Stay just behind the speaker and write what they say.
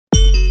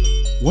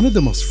One of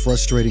the most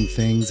frustrating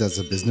things as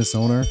a business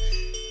owner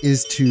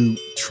is to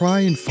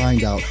try and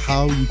find out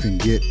how you can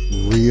get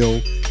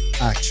real,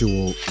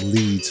 actual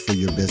leads for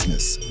your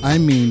business. I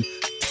mean,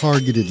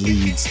 targeted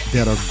leads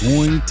that are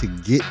going to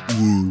get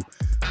you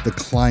the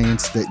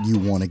clients that you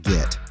want to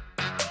get.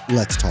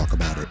 Let's talk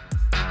about it.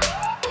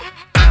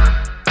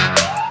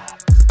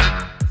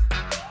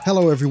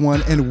 Hello,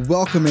 everyone, and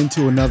welcome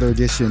into another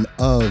edition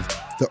of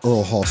the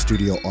Earl Hall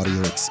Studio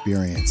Audio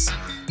Experience.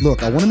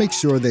 Look, I want to make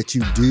sure that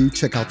you do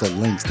check out the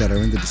links that are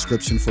in the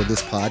description for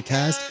this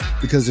podcast,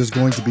 because there's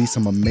going to be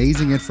some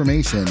amazing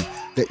information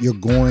that you're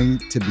going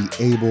to be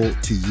able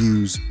to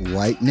use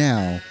right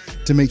now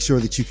to make sure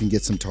that you can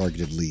get some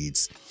targeted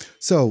leads.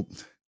 So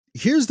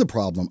here's the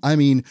problem. I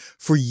mean,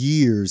 for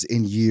years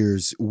and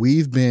years,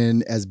 we've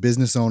been, as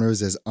business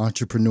owners, as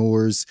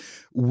entrepreneurs,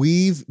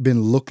 we've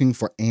been looking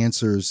for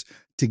answers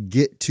to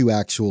get to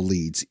actual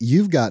leads.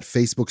 You've got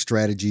Facebook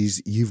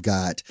strategies, you've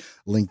got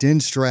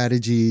LinkedIn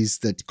strategies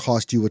that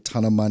cost you a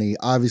ton of money.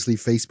 Obviously,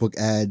 Facebook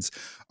ads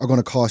are going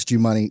to cost you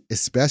money,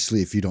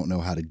 especially if you don't know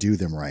how to do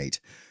them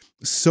right.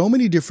 So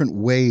many different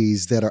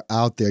ways that are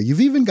out there. You've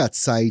even got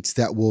sites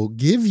that will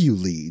give you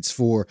leads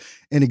for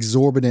an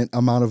exorbitant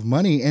amount of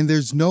money, and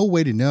there's no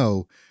way to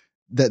know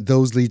that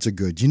those leads are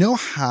good. You know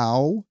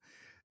how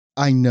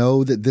I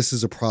know that this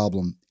is a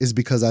problem is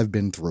because I've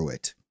been through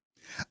it.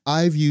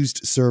 I've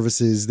used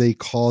services, they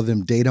call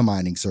them data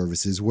mining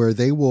services, where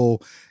they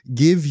will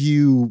give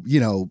you,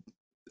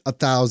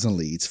 1,000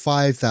 leads,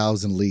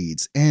 5,000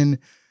 leads. And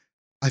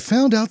I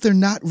found out they're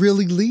not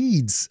really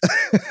leads.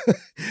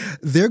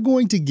 They're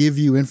going to give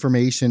you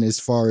information as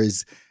far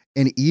as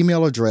an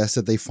email address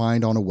that they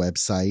find on a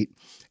website.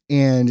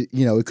 And,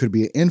 it could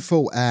be an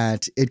info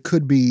at, it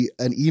could be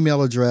an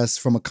email address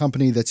from a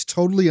company that's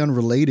totally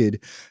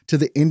unrelated to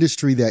the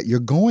industry that you're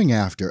going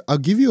after. I'll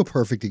give you a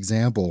perfect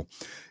example.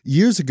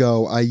 Years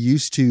ago, I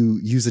used to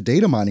use a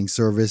data mining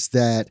service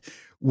that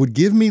would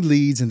give me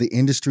leads in the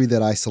industry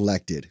that I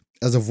selected.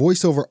 As a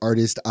voiceover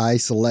artist, I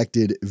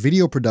selected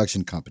video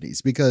production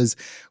companies because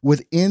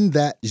within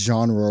that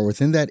genre or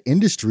within that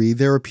industry,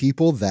 there are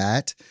people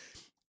that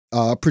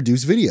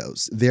produce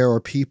videos. There are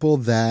people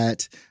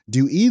that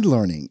do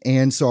e-learning.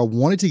 And so I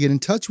wanted to get in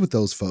touch with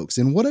those folks.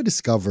 And what I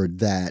discovered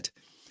that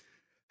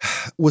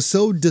was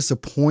so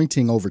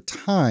disappointing over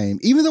time,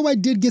 even though I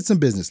did get some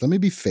business, let me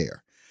be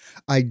fair,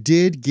 I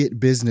did get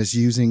business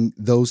using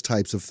those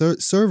types of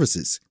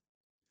services.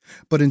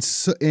 But in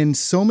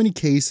so many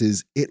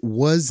cases, it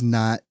was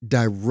not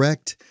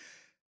direct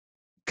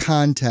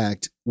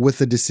contact with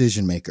the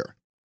decision maker.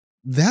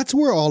 That's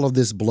where all of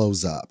this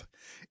blows up.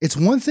 It's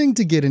one thing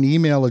to get an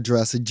email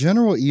address, a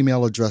general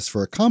email address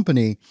for a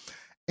company,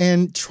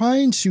 and try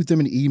and shoot them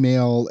an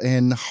email.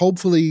 And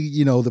hopefully,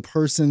 the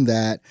person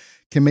that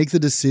can make the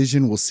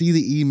decision will see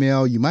the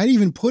email. You might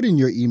even put in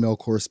your email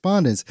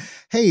correspondence,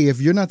 hey, if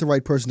you're not the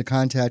right person to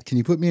contact, can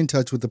you put me in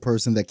touch with the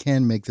person that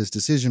can make this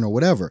decision or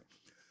whatever?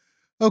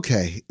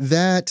 Okay,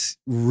 that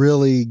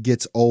really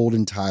gets old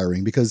and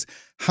tiring, because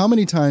how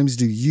many times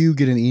do you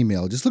get an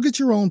email? Just look at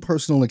your own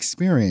personal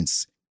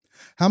experience.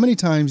 How many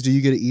times do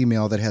you get an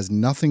email that has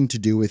nothing to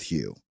do with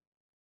you?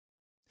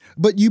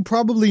 But you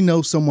probably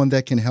know someone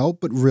that can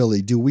help, but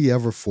really, do we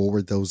ever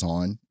forward those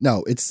on?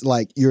 No, it's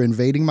like you're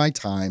invading my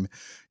time,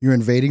 you're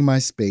invading my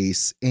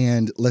space,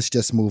 and let's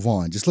just move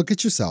on. Just look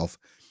at yourself,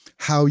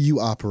 how you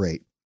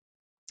operate.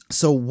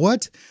 So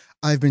what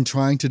I've been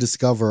trying to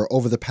discover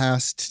over the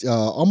past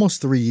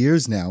almost 3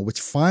 years now,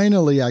 which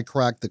finally I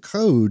cracked the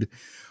code,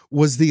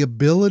 was the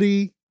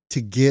ability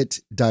to get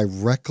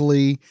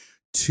directly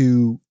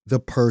to the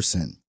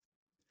person.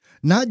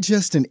 Not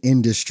just an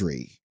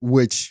industry,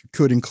 which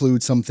could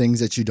include some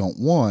things that you don't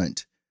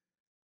want,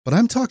 but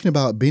I'm talking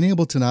about being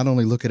able to not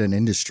only look at an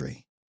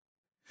industry,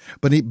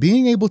 but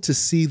being able to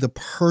see the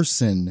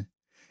person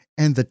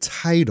and the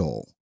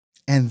title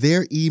and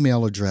their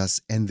email address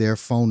and their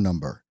phone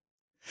number.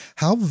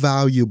 How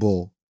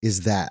valuable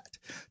is that?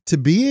 To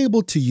be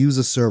able to use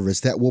a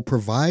service that will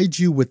provide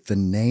you with the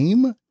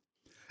name.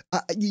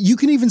 You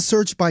can even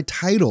search by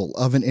title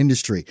of an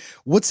industry.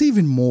 What's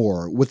even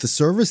more, with the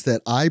service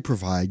that I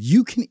provide,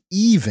 you can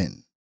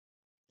even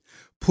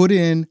put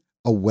in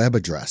a web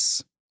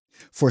address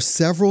for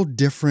several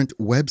different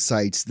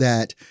websites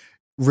that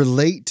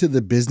relate to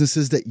the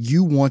businesses that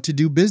you want to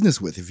do business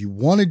with. If you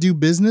want to do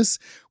business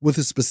with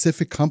a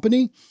specific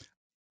company,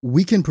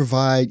 we can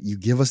provide, you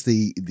give us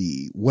the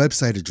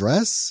website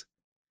address,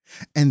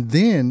 and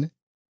then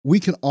we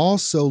can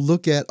also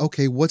look at,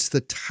 okay, what's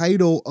the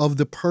title of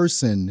the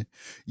person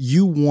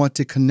you want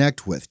to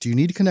connect with? Do you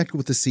need to connect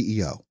with the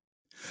CEO?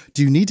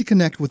 Do you need to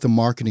connect with the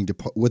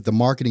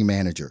marketing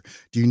manager?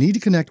 Do you need to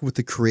connect with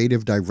the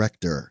creative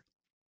director?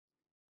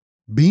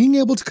 Being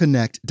able to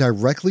connect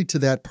directly to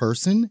that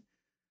person,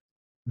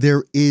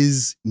 there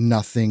is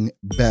nothing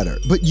better.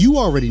 But you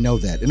already know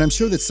that. And I'm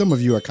sure that some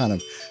of you are kind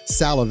of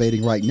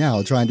salivating right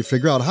now, trying to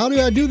figure out, how do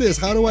I do this?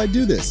 How do I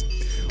do this?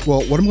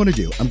 Well, what I'm going to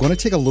do, I'm going to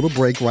take a little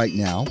break right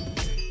now,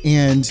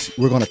 and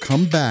we're going to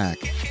come back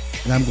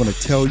and I'm going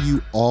to tell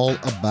you all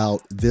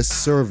about this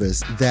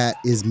service that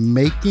is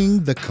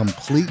making the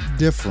complete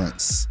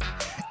difference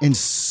in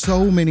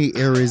so many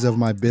areas of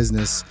my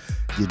business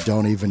you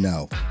don't even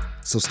know.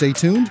 So stay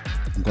tuned.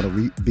 I'm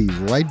going to be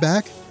right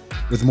back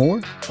with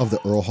more of the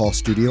Earl Hall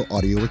Studio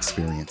audio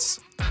experience.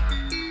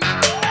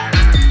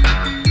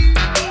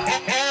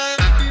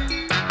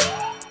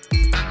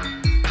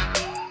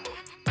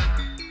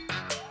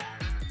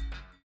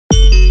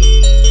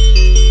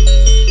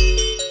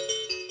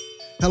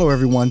 Hello,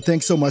 everyone.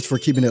 Thanks so much for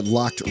keeping it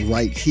locked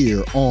right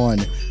here on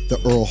the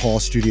Earl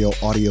Hall Studio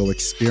audio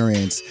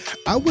experience.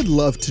 I would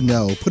love to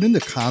know, put in the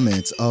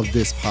comments of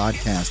this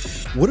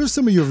podcast, what are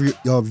some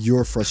of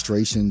your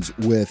frustrations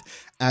with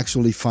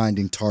actually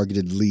finding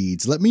targeted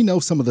leads? Let me know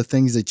some of the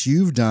things that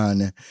you've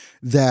done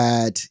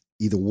that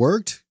either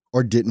worked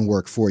or didn't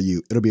work for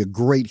you. It'll be a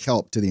great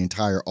help to the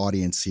entire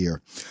audience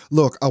here.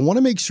 Look, I want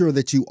to make sure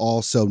that you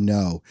also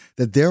know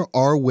that there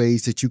are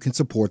ways that you can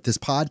support this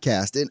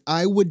podcast. And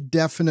I would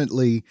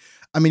definitely,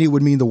 it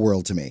would mean the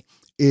world to me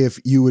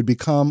if you would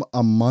become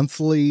a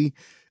monthly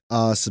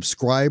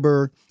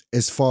subscriber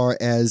as far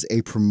as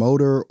a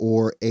promoter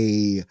or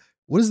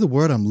what is the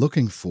word I'm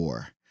looking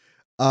for?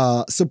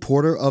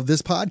 Supporter of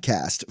this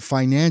podcast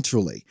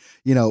financially.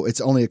 It's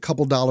only a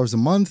couple dollars a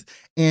month.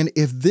 And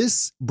if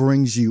this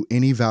brings you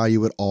any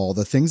value at all,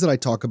 the things that I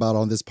talk about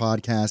on this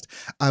podcast,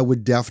 I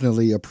would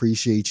definitely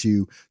appreciate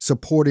you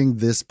supporting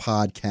this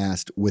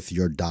podcast with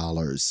your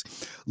dollars.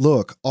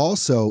 Look,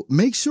 also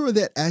make sure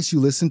that as you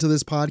listen to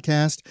this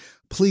podcast,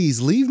 please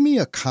leave me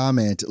a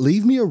comment,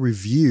 leave me a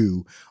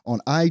review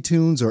on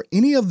iTunes or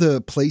any of the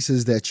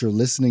places that you're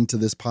listening to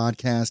this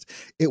podcast.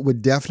 It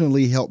would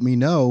definitely help me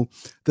know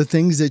the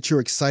things that you're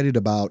excited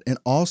about. And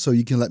also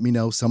you can let me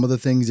know some of the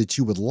things that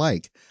you would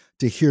like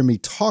to hear me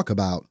talk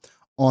about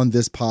on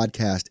this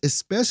podcast,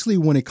 especially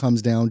when it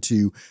comes down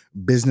to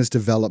business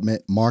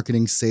development,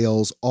 marketing,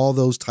 sales, all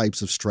those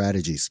types of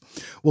strategies.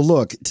 Well,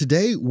 look,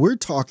 today we're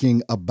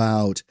talking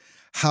about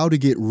how to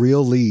get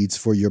real leads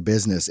for your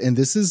business. And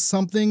this is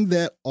something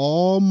that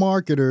all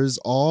marketers,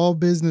 all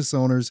business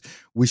owners,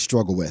 we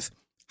struggle with.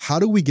 How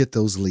do we get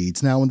those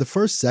leads? Now, in the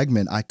first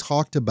segment, I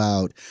talked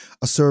about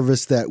a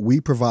service that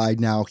we provide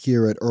now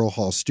here at Earl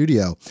Hall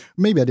Studio.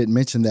 Maybe I didn't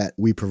mention that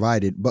we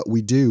provide it, but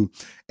we do.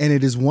 And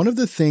it is one of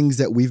the things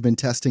that we've been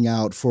testing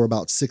out for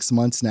about 6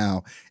 months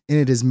now, and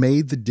it has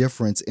made the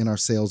difference in our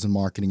sales and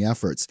marketing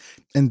efforts.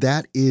 And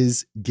that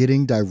is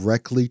getting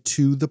directly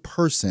to the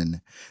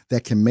person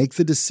that can make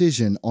the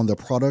decision on the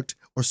product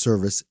or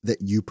service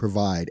that you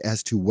provide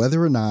as to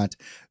whether or not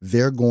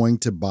they're going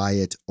to buy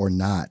it or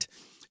not.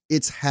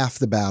 It's half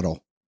the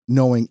battle,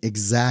 knowing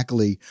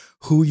exactly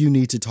who you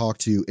need to talk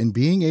to and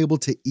being able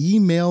to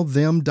email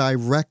them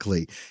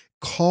directly,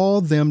 call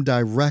them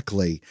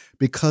directly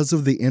because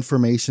of the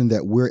information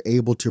that we're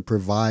able to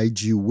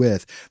provide you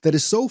with that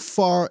is so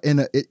far and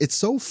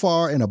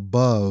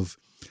above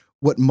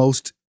what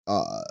most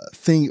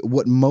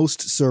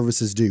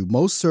services do.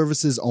 Most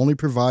services only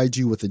provide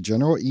you with a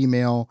general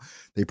email.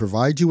 They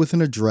provide you with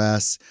an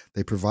address.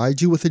 They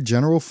provide you with a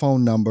general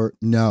phone number.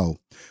 No,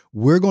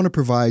 we're going to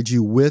provide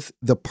you with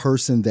the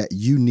person that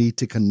you need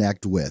to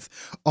connect with.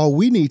 All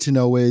we need to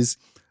know is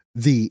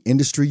the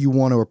industry you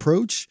want to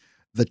approach,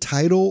 the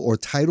title or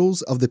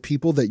titles of the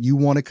people that you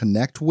want to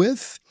connect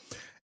with.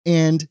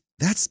 And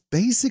that's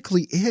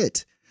basically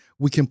it.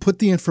 We can put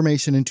the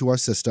information into our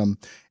system.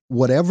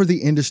 Whatever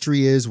the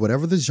industry is,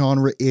 whatever the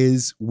genre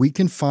is, we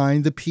can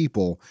find the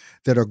people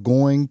that are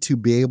going to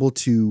be able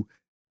to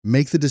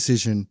make the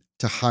decision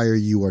to hire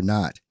you or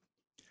not.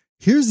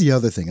 Here's the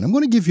other thing, and I'm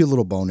going to give you a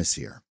little bonus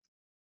here.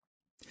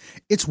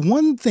 It's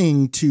one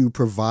thing to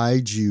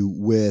provide you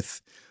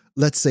with,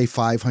 let's say,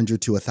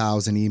 500 to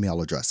 1,000 email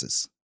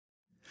addresses.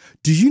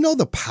 Do you know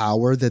the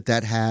power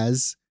that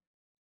has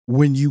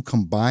when you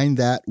combine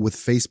that with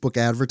Facebook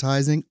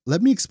advertising?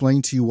 Let me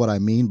explain to you what I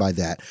mean by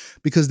that,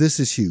 because this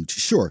is huge.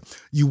 Sure,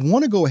 you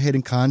want to go ahead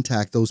and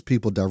contact those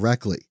people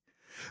directly.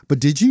 But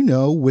did you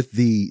know with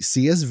the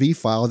CSV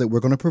file that we're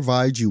going to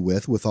provide you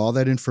with all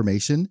that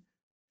information,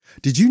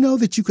 did you know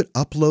that you could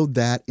upload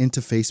that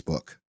into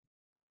Facebook,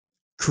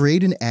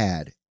 create an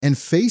ad, and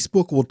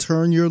Facebook will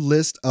turn your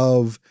list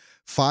of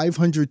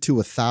 500 to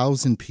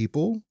 1,000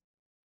 people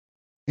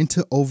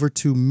into over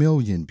 2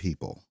 million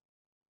people?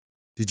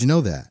 Did you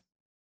know that?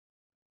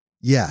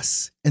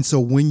 Yes. And so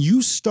when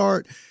you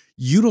start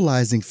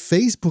utilizing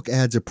Facebook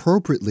ads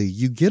appropriately,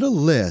 you get a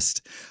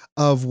list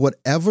of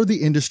whatever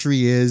the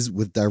industry is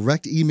with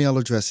direct email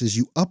addresses.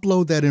 You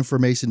upload that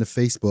information to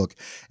Facebook,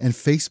 and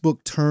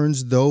Facebook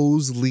turns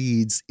those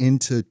leads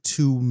into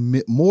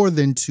more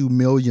than 2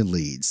 million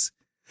leads.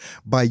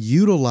 By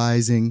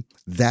utilizing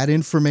that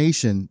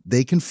information,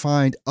 they can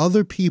find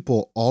other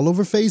people all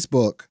over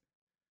Facebook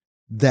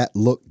that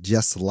look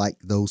just like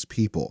those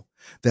people,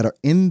 that are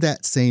in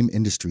that same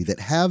industry,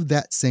 that have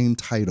that same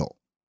title.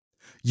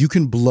 You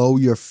can blow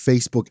your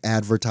Facebook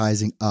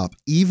advertising up,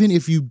 even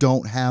if you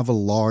don't have a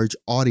large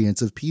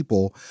audience of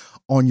people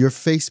on your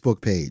Facebook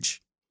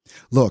page.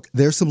 Look,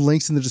 there's some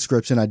links in the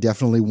description I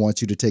definitely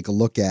want you to take a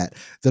look at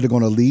that are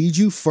going to lead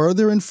you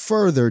further and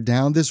further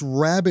down this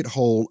rabbit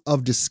hole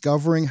of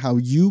discovering how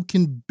you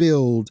can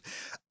build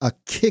a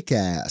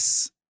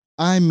kick-ass,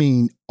 I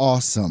mean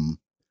awesome,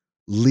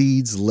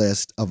 leads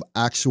list of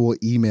actual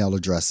email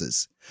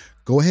addresses.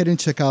 Go ahead and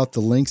check out the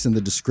links in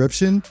the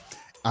description.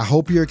 I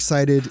hope you're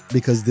excited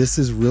because this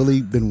has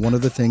really been one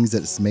of the things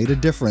that's made a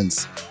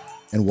difference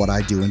in what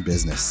I do in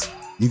business.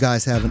 You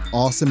guys have an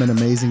awesome and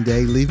amazing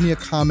day. Leave me a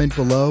comment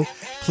below.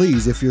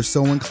 Please, if you're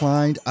so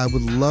inclined, I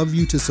would love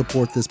you to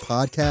support this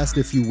podcast,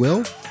 if you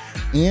will.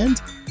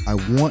 And I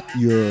want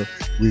your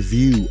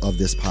review of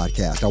this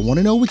podcast. I want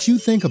to know what you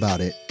think about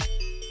it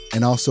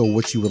and also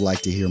what you would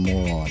like to hear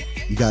more on.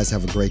 You guys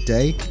have a great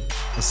day.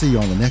 I'll see you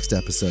on the next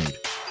episode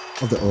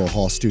of the Earl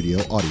Hall Studio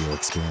Audio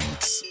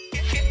Experience.